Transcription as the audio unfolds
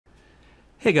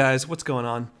Hey guys, what's going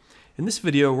on? In this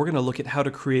video, we're going to look at how to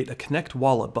create a Connect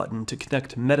Wallet button to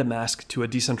connect Metamask to a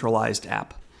decentralized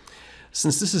app.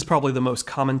 Since this is probably the most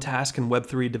common task in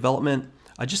Web3 development,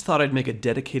 I just thought I'd make a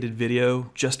dedicated video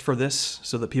just for this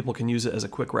so that people can use it as a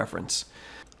quick reference.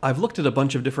 I've looked at a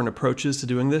bunch of different approaches to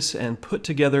doing this and put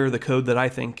together the code that I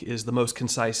think is the most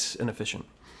concise and efficient.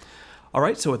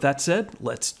 Alright, so with that said,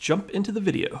 let's jump into the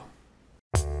video.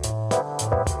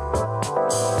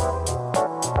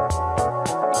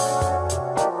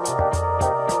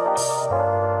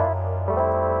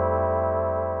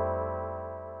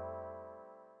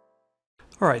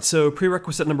 Alright, so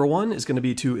prerequisite number one is going to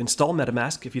be to install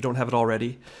Metamask if you don't have it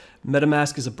already.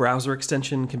 Metamask is a browser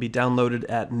extension, can be downloaded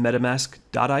at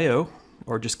metamask.io,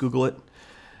 or just Google it.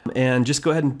 And just go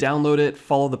ahead and download it,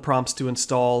 follow the prompts to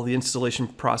install. The installation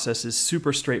process is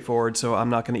super straightforward, so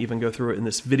I'm not going to even go through it in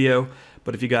this video.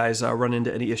 But if you guys run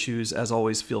into any issues, as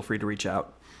always, feel free to reach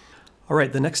out.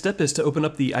 Alright, the next step is to open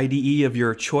up the IDE of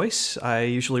your choice. I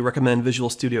usually recommend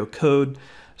Visual Studio Code,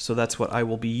 so that's what I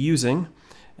will be using.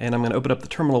 And I'm going to open up the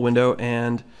terminal window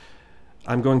and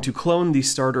I'm going to clone the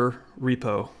starter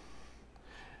repo.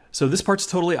 So this part's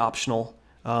totally optional.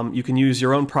 You can use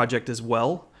your own project as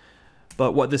well.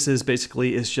 But what this is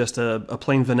basically is just a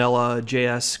plain vanilla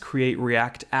JS Create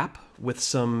React app with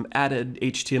some added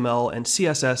HTML and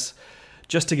CSS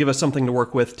just to give us something to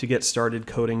work with to get started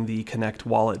coding the Connect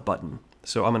Wallet button.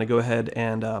 So I'm going to go ahead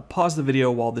and pause the video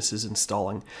while this is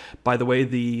installing. By the way,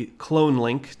 the clone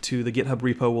link to the GitHub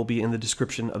repo will be in the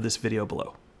description of this video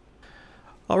below.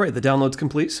 Alright, the download's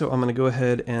complete, so I'm going to go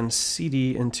ahead and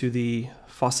cd into the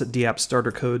Faucet dApp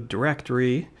starter code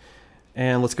directory,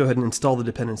 and let's go ahead and install the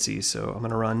dependencies. So I'm going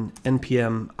to run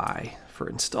npm I for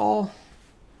install.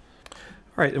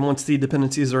 Alright, and once the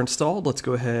dependencies are installed, let's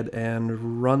go ahead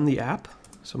and run the app.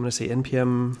 So I'm going to say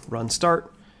npm run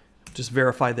start. Just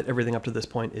verify that everything up to this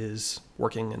point is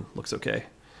working and looks okay.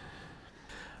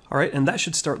 All right, and that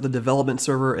should start the development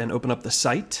server and open up the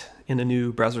site in a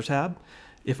new browser tab.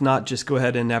 If not, just go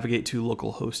ahead and navigate to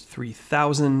localhost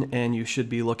 3000 and you should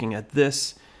be looking at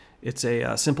this. It's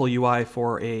a simple UI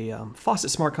for a Faucet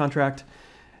smart contract.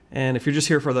 And if you're just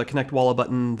here for the Connect Wallet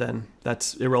button, then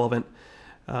that's irrelevant.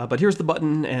 But here's the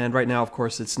button, and right now, of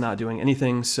course, it's not doing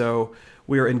anything, so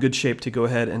we are in good shape to go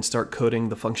ahead and start coding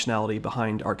the functionality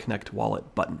behind our Connect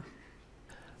Wallet button.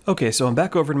 Okay, so I'm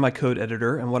back over to my code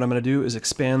editor, and what I'm going to do is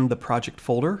expand the project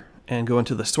folder and go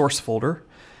into the source folder,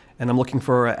 and I'm looking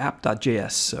for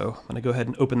app.js, so I'm going to go ahead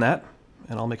and open that,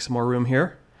 and I'll make some more room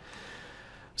here.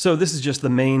 So this is just the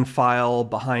main file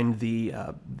behind the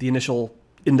initial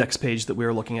index page that we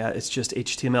were looking at. It's just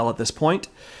HTML at this point.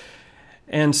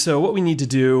 And so what we need to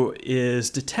do is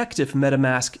detect if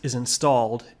Metamask is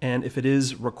installed, and if it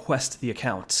is, request the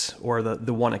accounts, or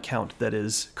the one account that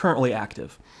is currently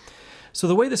active. So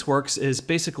the way this works is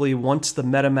basically once the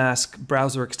Metamask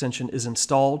browser extension is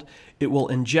installed, it will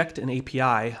inject an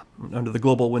API under the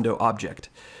global window object.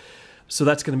 So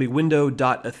that's going to be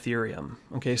window.ethereum.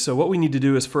 Okay, so what we need to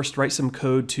do is first write some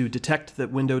code to detect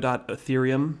that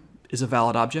window.ethereum is a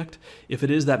valid object. If it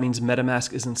is, that means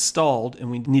Metamask is installed and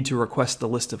we need to request the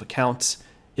list of accounts.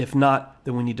 If not,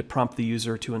 then we need to prompt the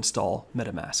user to install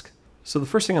Metamask. So the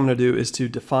first thing I'm going to do is to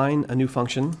define a new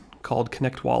function called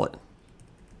Connect Wallet.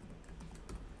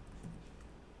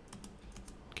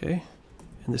 Okay,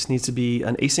 and this needs to be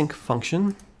an async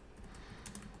function.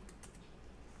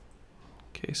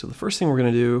 Okay, so the first thing we're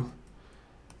going to do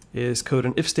is code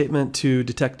an if statement to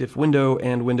detect if window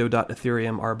and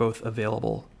window.ethereum are both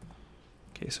available.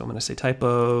 Okay, so I'm going to say type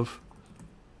of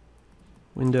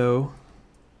window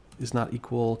is not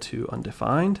equal to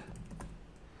undefined.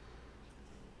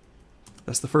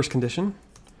 That's the first condition.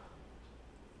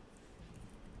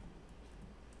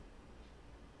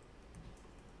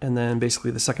 And then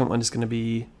basically the second one is going to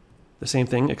be the same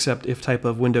thing, except if type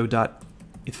of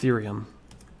window.ethereum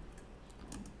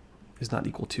is not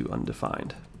equal to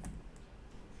undefined.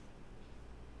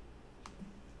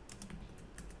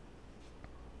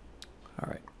 All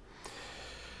right.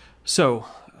 So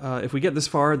if we get this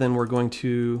far, then we're going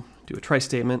to do a try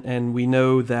statement, and we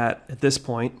know that at this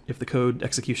point, if the code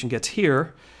execution gets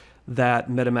here, that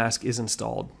Metamask is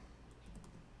installed.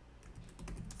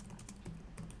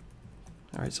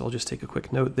 All right, so I'll just take a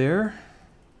quick note there.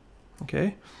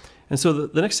 Okay, and so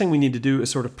the next thing we need to do is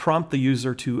sort of prompt the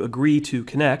user to agree to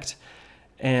connect,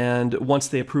 and once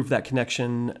they approve that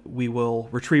connection, we will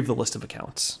retrieve the list of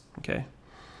accounts. Okay.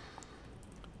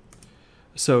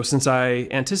 So since I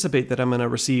anticipate that I'm going to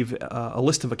receive a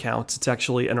list of accounts, it's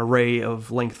actually an array of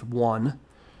length 1.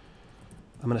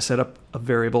 I'm going to set up a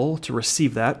variable to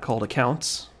receive that called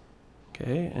accounts.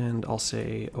 Okay, and I'll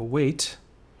say await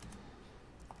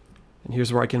And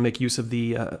here's where I can make use of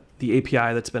the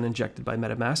API that's been injected by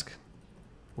Metamask,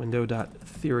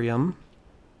 window.ethereum.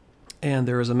 And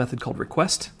there is a method called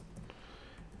request.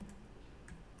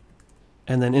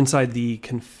 And then inside the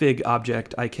config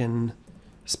object, I can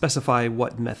specify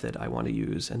what method I want to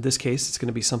use. In this case, it's going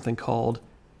to be something called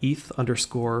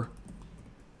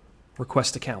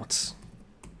eth_request_accounts.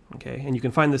 Okay, and you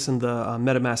can find this in the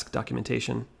MetaMask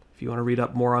documentation if you want to read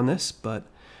up more on this, but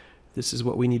this is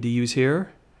what we need to use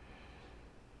here.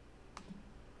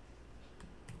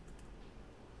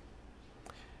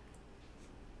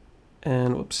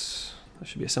 And whoops, that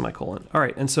should be a semicolon. All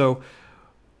right, and so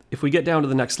if we get down to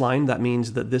the next line, that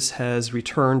means that this has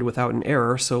returned without an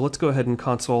error. So let's go ahead and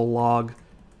console log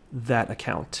that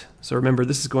account. So remember,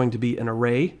 this is going to be an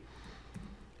array.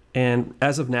 And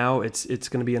as of now, it's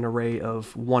going to be an array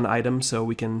of one item. So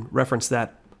we can reference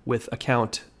that with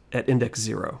account at index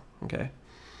 0. Okay.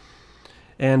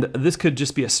 And this could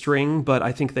just be a string, but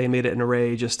I think they made it an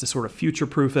array just to sort of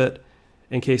future-proof it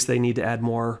in case they need to add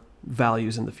more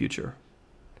values in the future.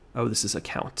 Oh, this is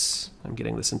accounts. I'm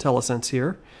getting this IntelliSense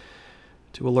here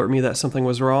to alert me that something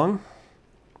was wrong.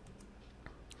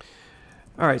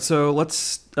 All right, so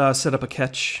let's set up a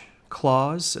catch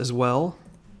clause as well.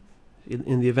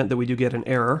 In the event that we do get an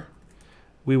error,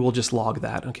 we will just log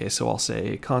that. Okay, so I'll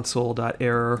say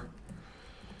console.error,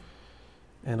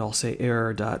 and I'll say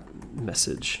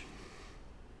error.message.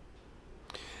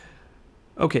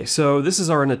 Okay, so this is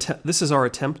our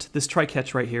attempt. This try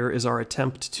catch right here is our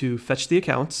attempt to fetch the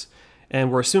accounts,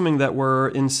 and we're assuming that we're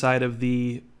inside of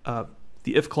the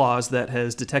if clause that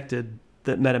has detected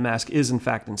that MetaMask is in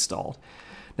fact installed.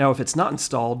 Now, if it's not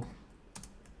installed,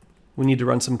 we need to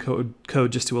run some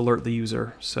code just to alert the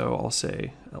user. So I'll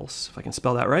say else, if I can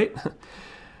spell that right.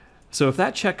 So if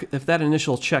that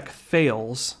initial check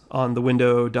fails on the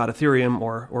window.ethereum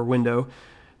or window,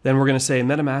 then we're going to say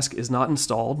MetaMask is not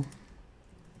installed.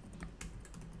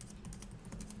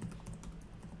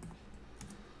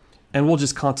 And we'll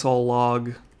just console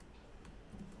log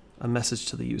a message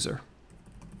to the user.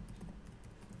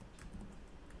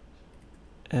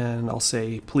 And I'll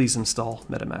say, please install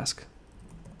MetaMask.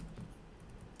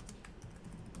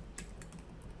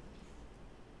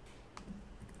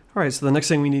 All right, so the next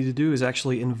thing we need to do is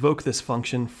actually invoke this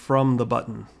function from the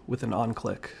button with an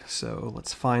onClick. So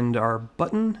let's find our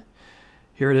button.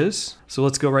 Here it is. So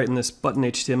let's go right in this button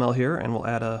HTML here, and we'll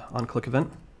add a onClick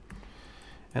event.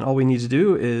 And all we need to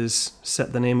do is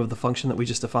set the name of the function that we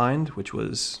just defined, which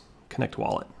was connect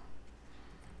wallet.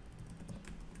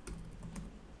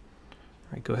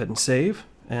 All right, go ahead and save,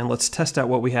 and let's test out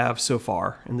what we have so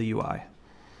far in the UI.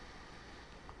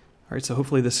 All right, so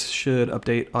hopefully this should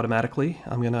update automatically.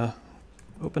 I'm going to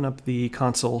open up the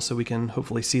console so we can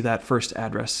hopefully see that first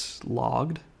address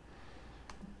logged.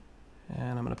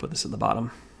 And I'm going to put this at the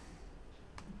bottom.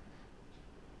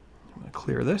 I'm going to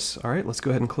clear this. All right, let's go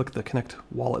ahead and click the Connect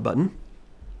Wallet button.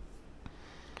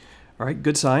 All right,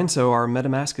 good sign. So our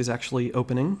MetaMask is actually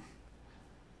opening.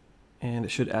 And it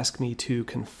should ask me to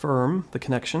confirm the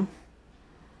connection.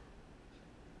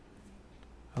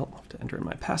 Oh, I'll have to enter in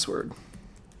my password.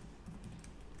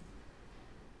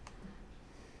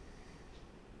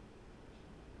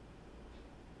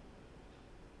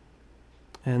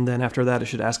 And then after that, it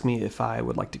should ask me if I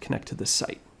would like to connect to this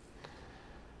site.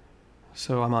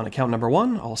 So I'm on account number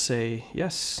 1. I'll say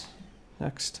yes,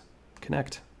 next,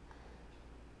 connect.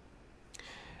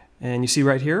 And you see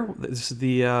right here, this is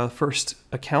the first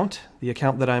account, the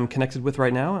account that I'm connected with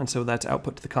right now. And so that's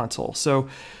output to the console. So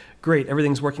great,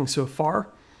 everything's working so far.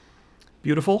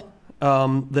 Beautiful.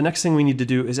 The next thing we need to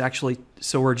do is actually,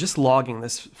 so we're just logging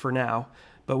this for now,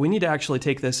 but we need to actually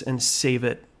take this and save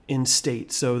it in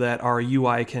state so that our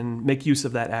UI can make use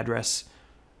of that address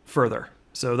further.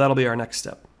 So that'll be our next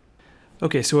step.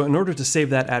 Okay, so in order to save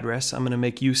that address, I'm going to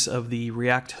make use of the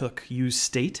React hook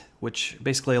useState, which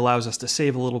basically allows us to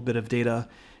save a little bit of data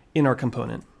in our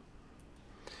component.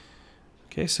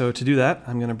 Okay, so to do that,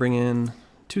 I'm going to bring in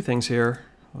two things here.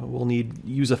 We'll need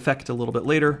useEffect a little bit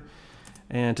later,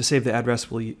 and to save the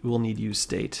address, we'll need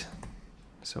useState.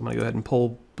 So I'm going to go ahead and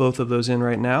pull both of those in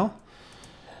right now.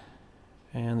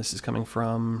 And this is coming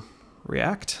from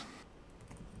React.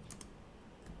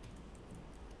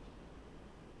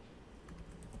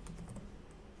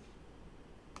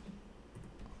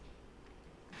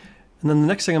 And then the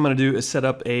next thing I'm going to do is set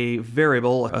up a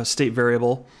variable, a state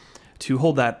variable, to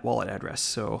hold that wallet address.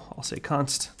 So I'll say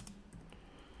const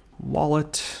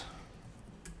wallet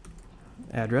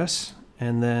address,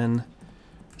 and then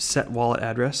set wallet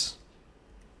address.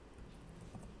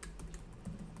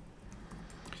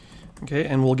 Okay,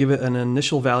 and we'll give it an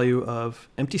initial value of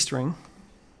empty string.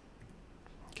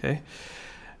 Okay,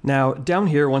 Now down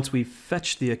here, once we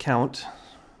fetch the account,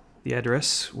 the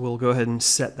address, we'll go ahead and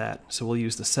set that. So we'll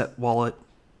use the set wallet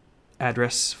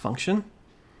address function.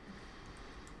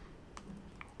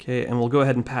 Okay, and we'll go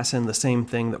ahead and pass in the same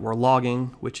thing that we're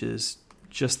logging, which is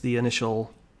just the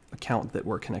initial account that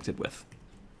we're connected with.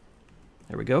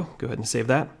 There we go. Go ahead and save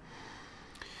that.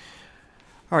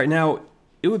 All right, now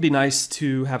it would be nice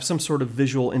to have some sort of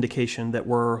visual indication that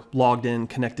we're logged in,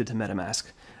 connected to Metamask.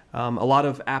 A lot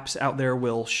of apps out there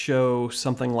will show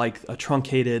something like a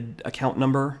truncated account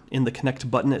number in the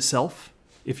connect button itself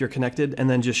if you're connected, and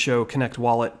then just show connect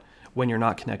wallet when you're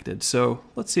not connected. So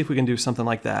let's see if we can do something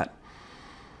like that.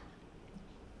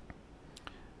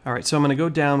 All right, so I'm going to go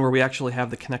down where we actually have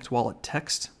the connect wallet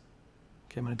text.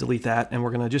 Okay, I'm going to delete that, and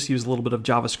we're going to just use a little bit of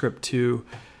JavaScript to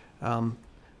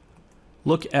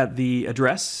look at the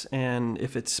address, and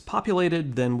if it's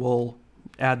populated, then we'll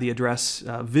add the address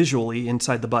visually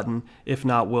inside the button. If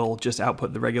not, we'll just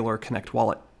output the regular connect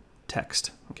wallet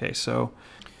text. Okay, so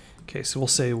we'll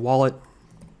say wallet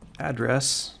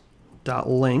address dot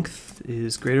length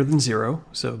is greater than 0.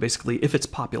 So basically, if it's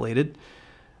populated,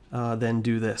 then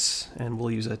do this, and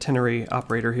we'll use a ternary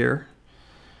operator here.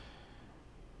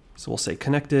 So we'll say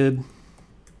connected,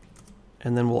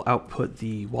 and then we'll output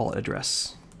the wallet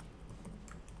address.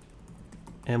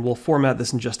 And we'll format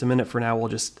this in just a minute. For now, we'll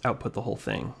just output the whole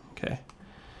thing. Okay.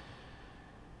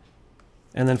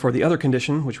 And then for the other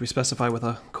condition, which we specify with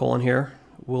a colon here,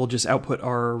 we'll just output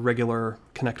our regular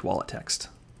connect wallet text.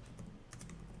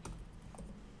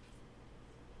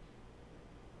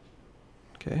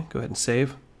 Okay, go ahead and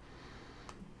save.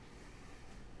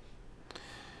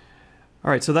 All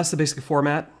right, so that's the basic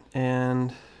format,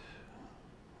 and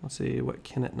let's see, what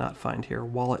can it not find here?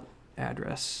 Wallet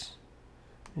address.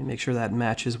 Let me make sure that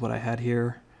matches what I had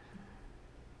here.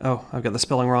 Oh, I've got the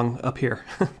spelling wrong up here.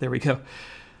 There we go.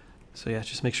 So yeah,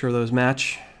 just make sure those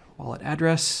match. Wallet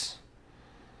address.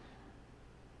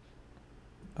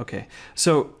 Okay,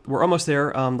 so we're almost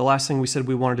there. The last thing we said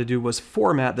we wanted to do was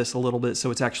format this a little bit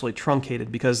so it's actually truncated,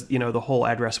 because the whole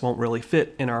address won't really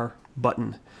fit in our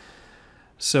button.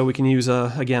 So we can use,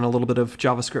 again, a little bit of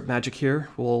JavaScript magic here.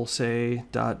 We'll say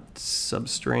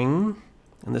 .substring,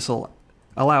 and this will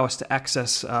allow us to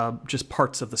access just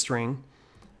parts of the string.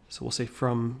 So we'll say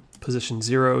from position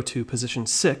 0 to position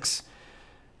 6,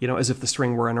 as if the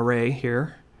string were an array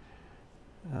here.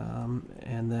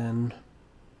 And then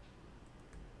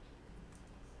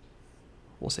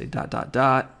we'll say ...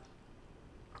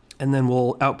 and then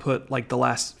we'll output like the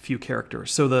last few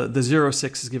characters. So the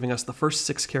 06 is giving us the first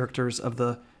 6 characters of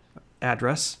the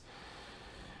address.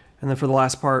 And then for the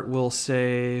last part, we'll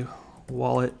say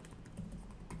wallet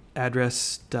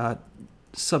address dot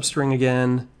substring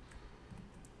again,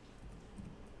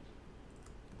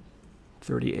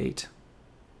 38.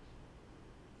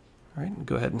 All right,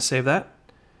 go ahead and save that.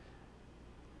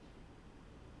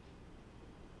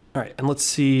 All right, and let's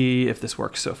see if this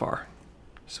works so far.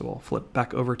 So we'll flip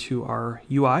back over to our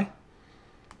UI,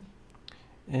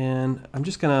 and I'm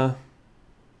just gonna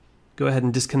go ahead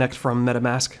and disconnect from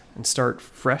Metamask and start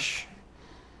fresh.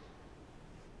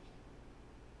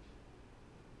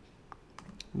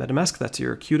 Metamask, that's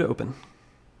your cue to open.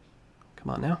 Come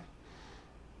on now.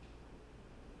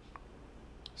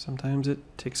 Sometimes it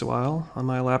takes a while on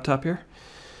my laptop here.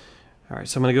 All right,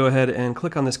 so I'm gonna go ahead and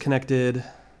click on this connected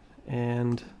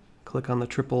and click on the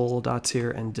triple dots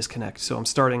here and disconnect. So I'm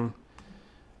starting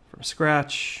from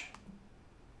scratch.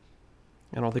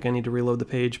 I don't think I need to reload the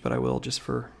page, but I will just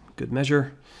for good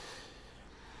measure.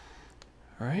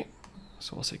 All right,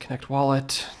 so we'll say connect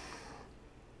wallet.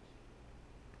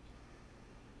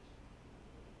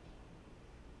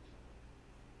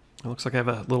 It looks like I have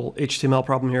a little HTML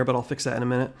problem here, but I'll fix that in a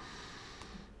minute.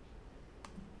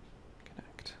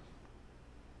 Connect.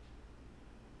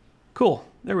 Cool.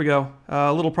 There we go.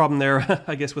 A little problem there,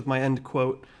 I guess, with my end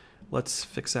quote. Let's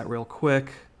fix that real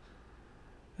quick.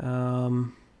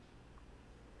 Let's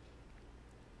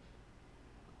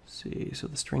see, so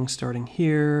the string starting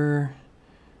here,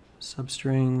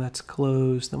 substring, that's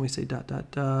closed. Then we say ...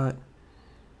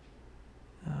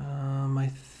 I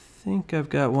think I've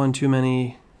got one too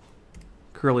many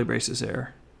curly braces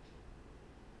there.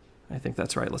 I think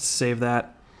that's right. Let's save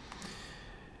that.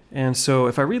 And so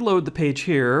if I reload the page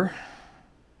here,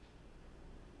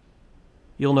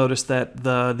 you'll notice that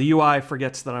the UI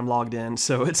forgets that I'm logged in,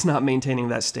 so it's not maintaining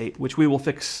that state, which we will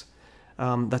fix.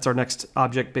 That's our next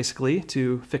object, basically,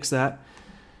 to fix that.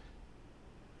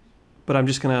 But I'm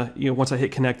just gonna, once I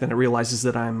hit connect, then it realizes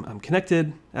that I'm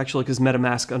connected, actually, because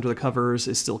Metamask under the covers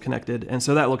is still connected. And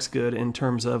so that looks good in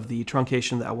terms of the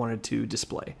truncation that I wanted to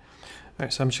display. All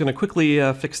right, so I'm just gonna quickly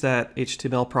fix that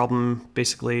HTML problem.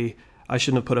 Basically, I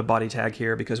shouldn't have put a body tag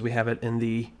here because we have it in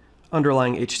the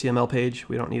underlying HTML page.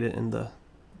 We don't need it in the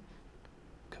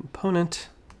component.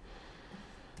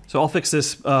 So I'll fix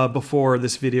this before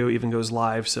this video even goes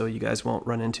live so you guys won't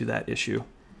run into that issue.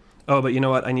 Oh, but you know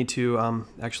what? I need to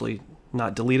actually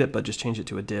not delete it, but just change it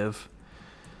to a div.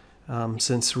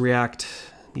 Since React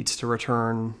needs to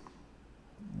return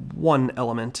one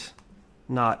element,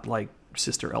 not like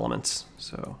sister elements.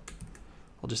 So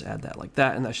I'll just add that like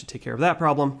that, and that should take care of that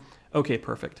problem. Okay,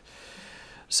 perfect.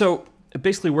 So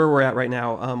basically where we're at right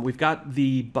now, we've got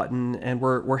the button and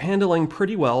we're handling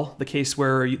pretty well the case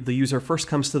where the user first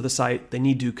comes to the site, they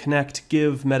need to connect,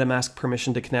 give MetaMask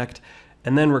permission to connect,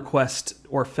 and then request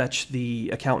or fetch the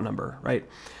account number, right?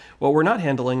 What we're not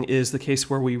handling is the case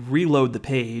where we reload the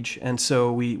page, and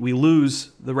so we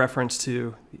lose the reference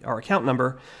to our account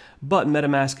number, but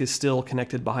MetaMask is still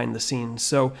connected behind the scenes.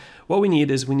 So what we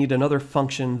need is we need another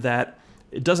function that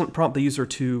it doesn't prompt the user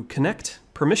to connect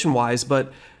permission-wise,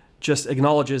 but just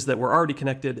acknowledges that we're already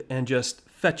connected and just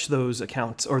fetch those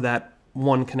accounts or that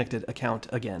one connected account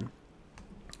again.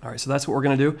 All right, so that's what we're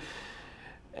going to do.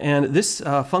 And this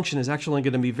function is actually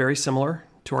going to be very similar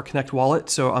to our Connect wallet.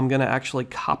 So I'm going to actually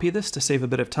copy this to save a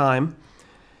bit of time.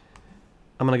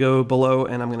 I'm going to go below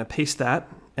and I'm going to paste that.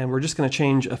 And we're just going to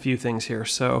change a few things here.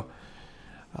 So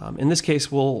in this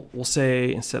case, we'll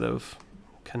say instead of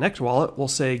Connect wallet, we'll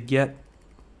say get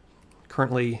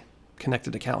currently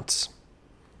connected accounts.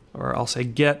 Or I'll say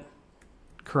get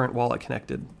current wallet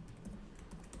connected.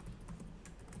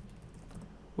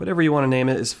 Whatever you want to name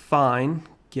it is fine.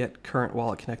 Get current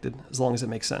wallet connected, as long as it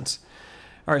makes sense.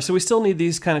 All right, so we still need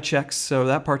these kind of checks, so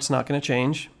that part's not going to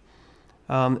change.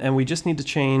 And we just need to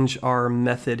change our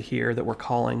method here that we're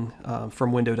calling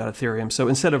from window.ethereum. So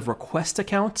instead of request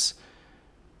accounts,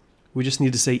 we just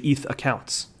need to say ETH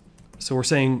accounts. So we're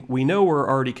saying we know we're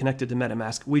already connected to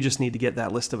MetaMask. We just need to get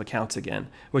that list of accounts again,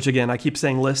 which again, I keep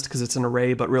saying list because it's an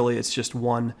array, but really it's just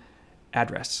one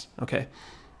address. Okay.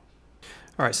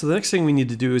 All right, so the next thing we need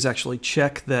to do is actually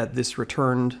check that this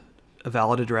returned a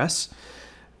valid address.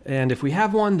 And if we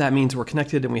have one, that means we're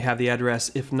connected and we have the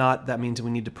address. If not, that means we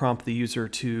need to prompt the user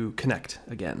to connect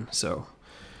again. So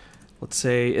let's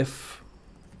say if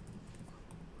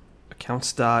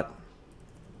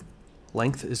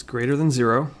accounts.length is greater than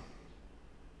 0,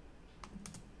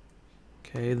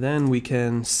 okay, then we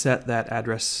can set that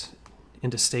address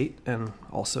into state and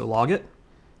also log it.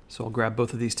 So I'll grab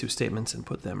both of these two statements and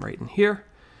put them right in here.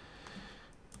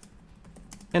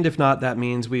 And if not, that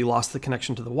means we lost the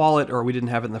connection to the wallet or we didn't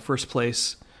have it in the first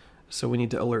place. So we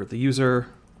need to alert the user.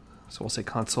 So we'll say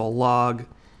console log,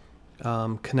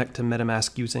 connect to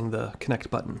MetaMask using the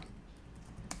connect button.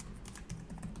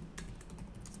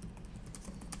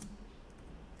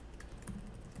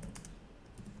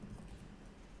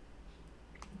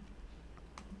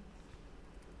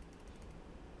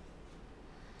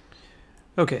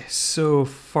 Okay, so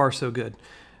far so good.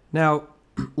 Now,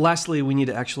 lastly, we need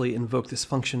to actually invoke this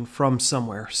function from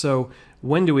somewhere. So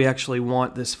when do we actually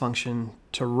want this function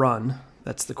to run?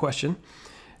 That's the question.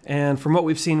 And from what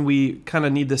we've seen, we kind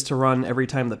of need this to run every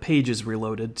time the page is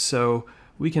reloaded. So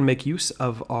we can make use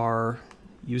of our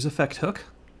useEffect hook.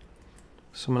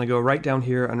 So I'm going to go right down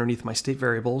here underneath my state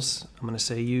variables. I'm going to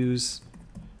say use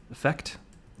effect.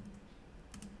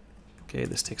 Okay,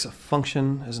 this takes a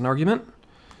function as an argument.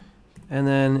 And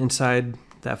then inside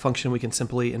that function, we can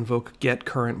simply invoke get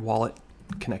current wallet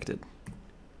connected.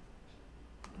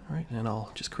 All right, and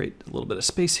I'll just create a little bit of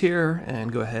space here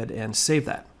and go ahead and save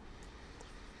that.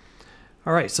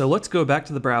 All right, so let's go back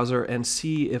to the browser and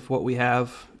see if what we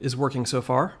have is working so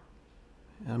far.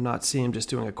 I'm not seeing, I'm just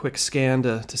doing a quick scan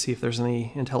to see if there's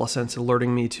any IntelliSense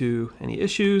alerting me to any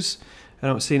issues. I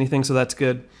don't see anything, so that's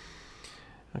good.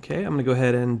 Okay, I'm gonna go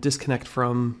ahead and disconnect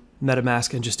from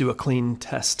MetaMask and just do a clean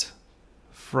test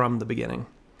from the beginning.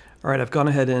 All right, I've gone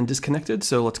ahead and disconnected,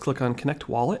 so let's click on Connect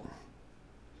Wallet.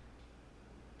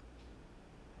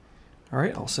 All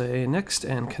right, I'll say next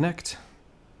and connect.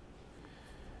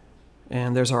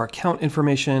 And there's our account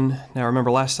information. Now remember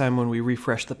last time when we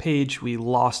refreshed the page, we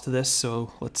lost this,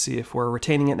 so let's see if we're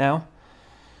retaining it now.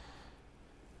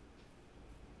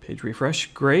 Page refresh,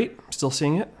 great, still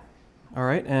seeing it. All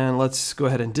right, and let's go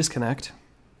ahead and disconnect.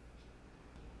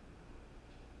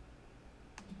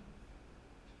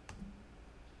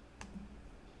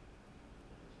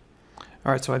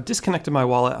 All right, so I've disconnected my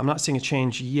wallet. I'm not seeing a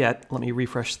change yet. Let me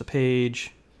refresh the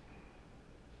page.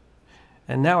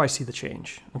 And now I see the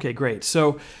change. Okay, great.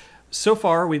 So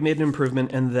far we've made an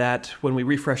improvement in that when we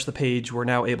refresh the page, we're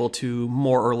now able to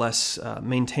more or less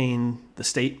maintain the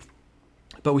state.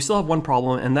 But we still have one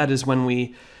problem, and that is when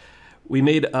we we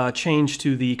made a change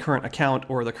to the current account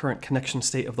or the current connection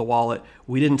state of the wallet.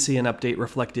 We didn't see an update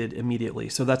reflected immediately.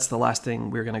 So that's the last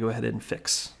thing we're going to go ahead and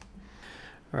fix.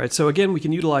 All right, so again, we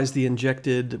can utilize the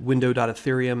injected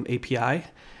window.ethereum API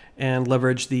and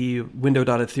leverage the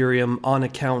window.ethereum on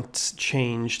accounts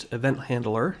changed event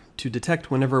handler to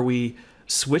detect whenever we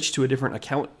switch to a different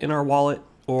account in our wallet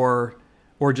or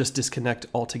just disconnect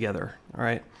altogether. All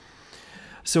right.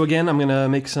 So again, I'm going to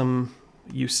make some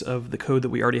use of the code that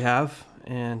we already have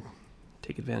and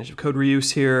take advantage of code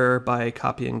reuse here by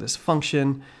copying this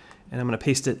function, and I'm going to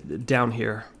paste it down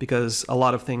here because a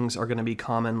lot of things are going to be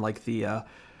common, like the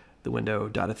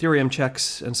window.ethereum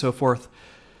checks and so forth.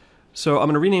 So I'm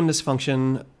going to rename this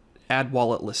function add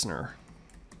wallet listener.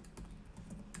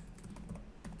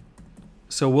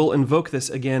 So we'll invoke this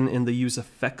again in the use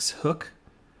effects hook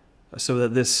so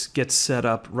that this gets set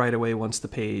up right away once the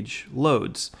page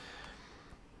loads.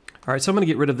 All right, so I'm going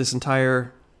to get rid of this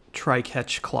entire try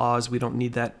catch clause. We don't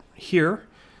need that here.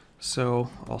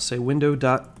 So I'll say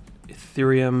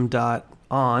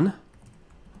window.ethereum.on,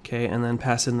 okay, and then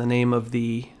pass in the name of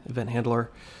the event handler,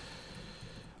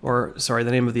 or sorry, the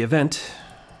name of the event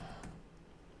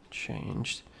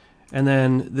changed. And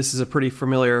then this is a pretty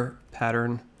familiar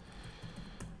pattern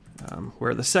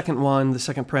where the second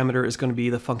parameter is going to be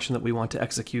the function that we want to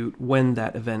execute when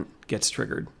that event gets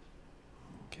triggered.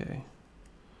 Okay.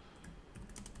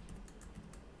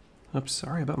 Oops,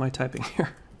 sorry about my typing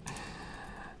here.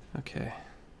 Okay.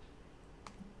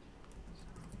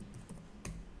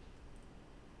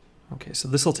 Okay, so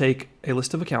this will take a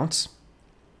list of accounts,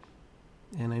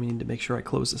 and I need to make sure I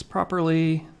close this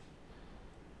properly.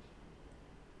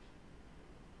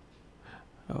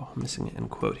 Oh, I'm missing an end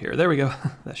quote here. There we go.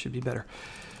 That should be better.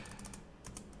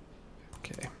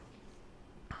 Okay.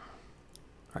 All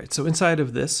right, so inside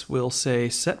of this, we'll say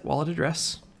set wallet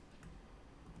address.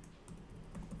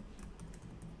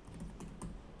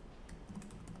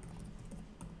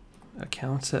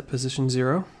 Accounts at position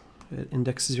 0, at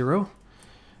index 0.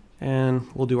 And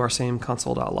we'll do our same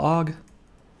console.log.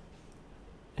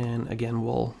 And again,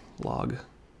 we'll log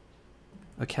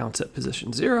accounts at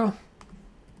position 0.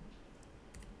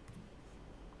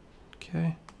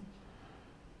 Okay.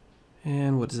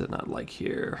 And what does it not like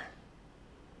here?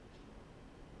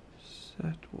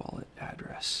 Set wallet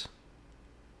address.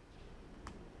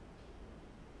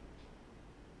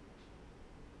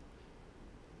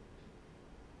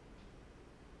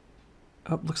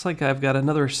 Oh, looks like I've got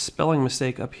another spelling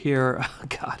mistake up here. Oh,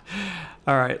 God.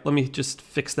 All right, let me just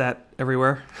fix that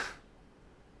everywhere.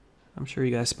 I'm sure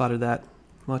you guys spotted that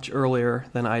much earlier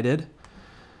than I did.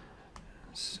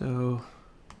 So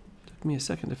it took me a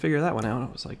second to figure that one out.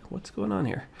 I was like, what's going on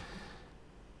here?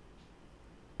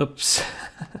 Oops.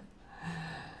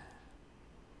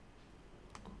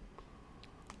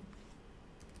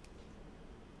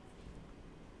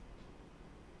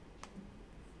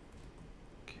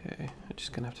 Okay, I'm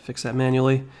just gonna have to fix that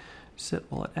manually. Set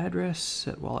wallet address,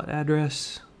 set wallet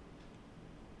address.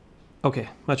 Okay,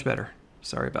 much better.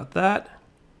 Sorry about that.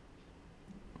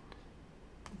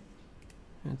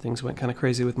 And things went kind of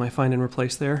crazy with my find and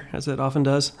replace there, as it often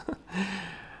does.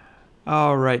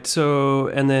 All right, so,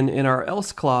 and then in our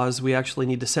else clause, we actually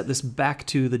need to set this back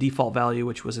to the default value,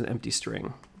 which was an empty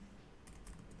string.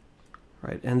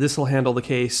 Right, and this will handle the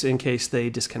case in case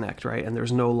they disconnect, right? And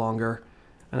there's no longer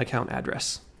an account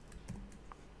address.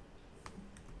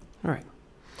 All right.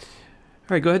 All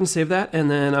right, go ahead and save that, and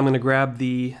then I'm going to grab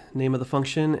the name of the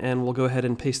function, and we'll go ahead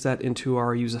and paste that into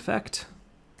our use effect.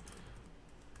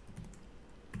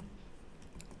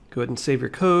 Go ahead and save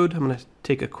your code. I'm going to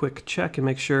take a quick check and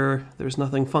make sure there's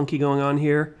nothing funky going on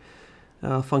here.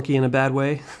 Funky in a bad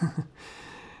way.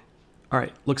 All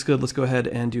right, looks good. Let's go ahead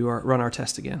and run our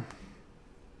test again.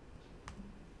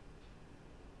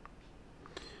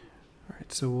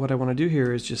 So what I want to do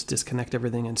here is just disconnect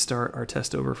everything and start our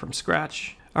test over from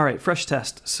scratch. All right, fresh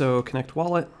test. So connect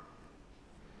wallet.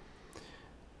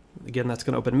 Again, that's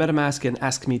going to open Metamask and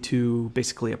ask me to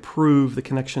basically approve the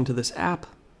connection to this app.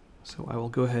 So I will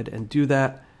go ahead and do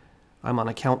that. I'm on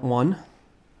account 1,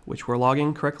 which we're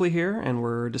logging correctly here and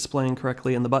we're displaying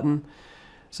correctly in the button.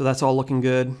 So that's all looking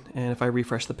good. And if I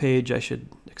refresh the page, I should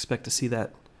expect to see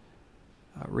that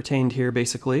retained here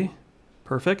basically.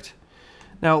 Perfect.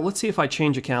 Now let's see if I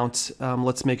change accounts.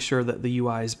 Let's make sure that the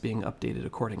UI is being updated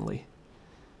accordingly.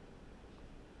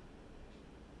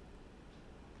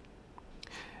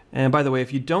 And by the way,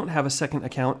 if you don't have a second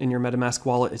account in your MetaMask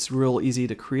wallet, it's real easy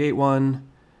to create one.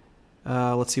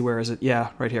 Let's see, where is it?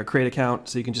 Yeah, right here, create account.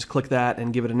 So you can just click that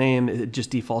and give it a name. It just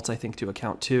defaults, I think, to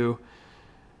account 2.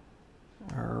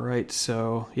 All right,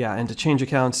 so yeah, and to change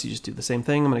accounts, you just do the same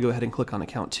thing. I'm gonna go ahead and click on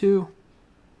account 2.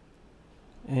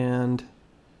 and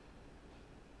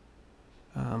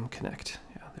connect.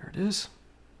 Yeah, there it is.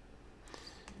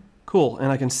 Cool,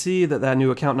 and I can see that that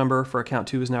new account number for account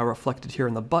 2 is now reflected here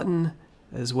in the button,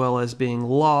 as well as being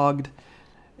logged.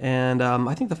 And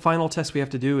I think the final test we have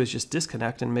to do is just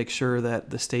disconnect and make sure that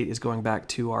the state is going back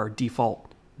to our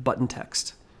default button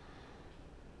text.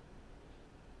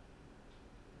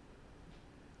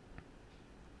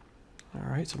 All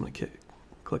right, so I'm going to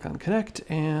click on connect,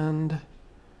 and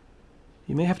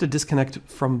you may have to disconnect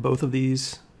from both of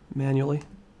these manually,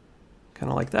 kind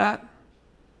of like that.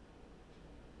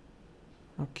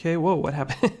 Okay, whoa, what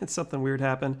happened? Something weird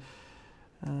happened.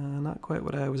 Not quite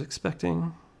what I was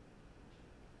expecting.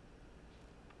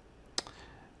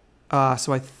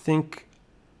 So I think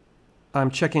I'm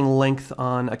checking length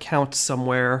on accounts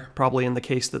somewhere, probably in the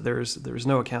case that there's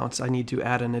no accounts. I need to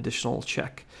add an additional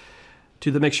check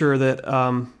to make sure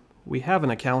that we have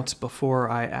an account before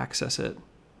I access it.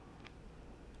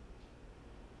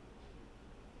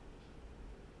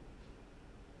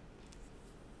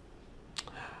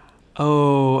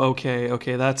 Oh,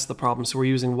 okay, that's the problem. So we're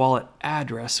using wallet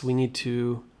address. We need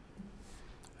to,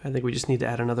 I think we just need to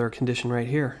add another condition right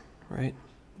here, right?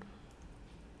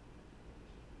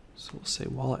 So we'll say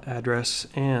wallet address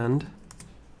and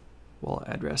wallet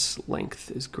address length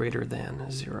is greater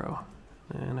than 0.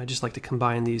 And I just like to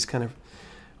combine these kind of,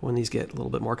 when these get a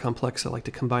little bit more complex, I like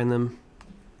to combine them.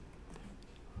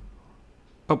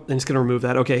 Oh, and it's going to remove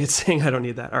that. Okay, it's saying I don't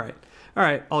need that. All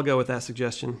right, I'll go with that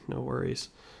suggestion. No worries.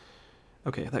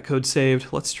 Okay, that code's saved.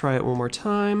 Let's try it one more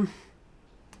time.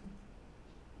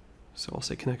 So I'll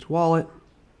say connect wallet.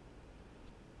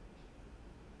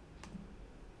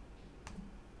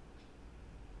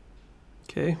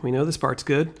 Okay, we know this part's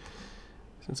good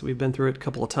since we've been through it a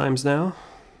couple of times now.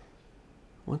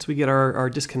 Once we get our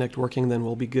disconnect working, then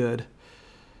we'll be good.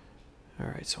 All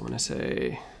right, so I'm going to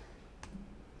say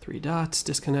 3 dots,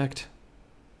 disconnect.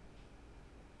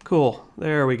 Cool,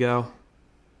 there we go.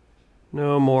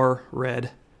 No more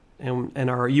red, and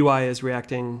our UI is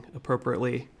reacting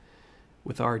appropriately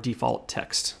with our default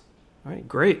text. All right,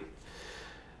 great.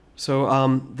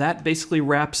 So that basically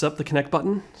wraps up the connect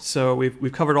button. So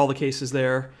we've covered all the cases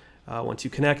there. Once you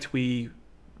connect, we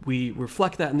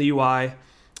reflect that in the UI.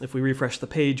 If we refresh the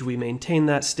page, we maintain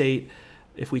that state.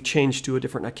 If we change to a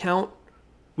different account,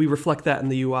 we reflect that in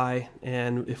the UI.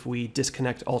 And if we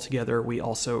disconnect altogether, we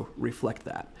also reflect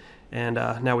that. And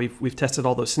now we've tested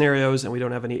all those scenarios and we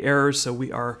don't have any errors, so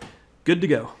we are good to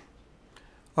go.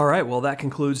 All right, well, that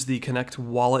concludes the Connect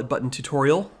Wallet button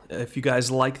tutorial. If you guys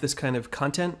like this kind of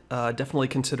content, definitely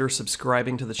consider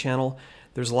subscribing to the channel.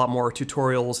 There's a lot more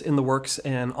tutorials in the works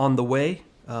and on the way,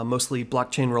 mostly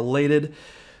blockchain related.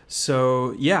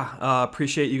 So yeah,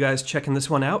 appreciate you guys checking this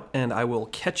one out, and I will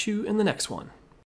catch you in the next one.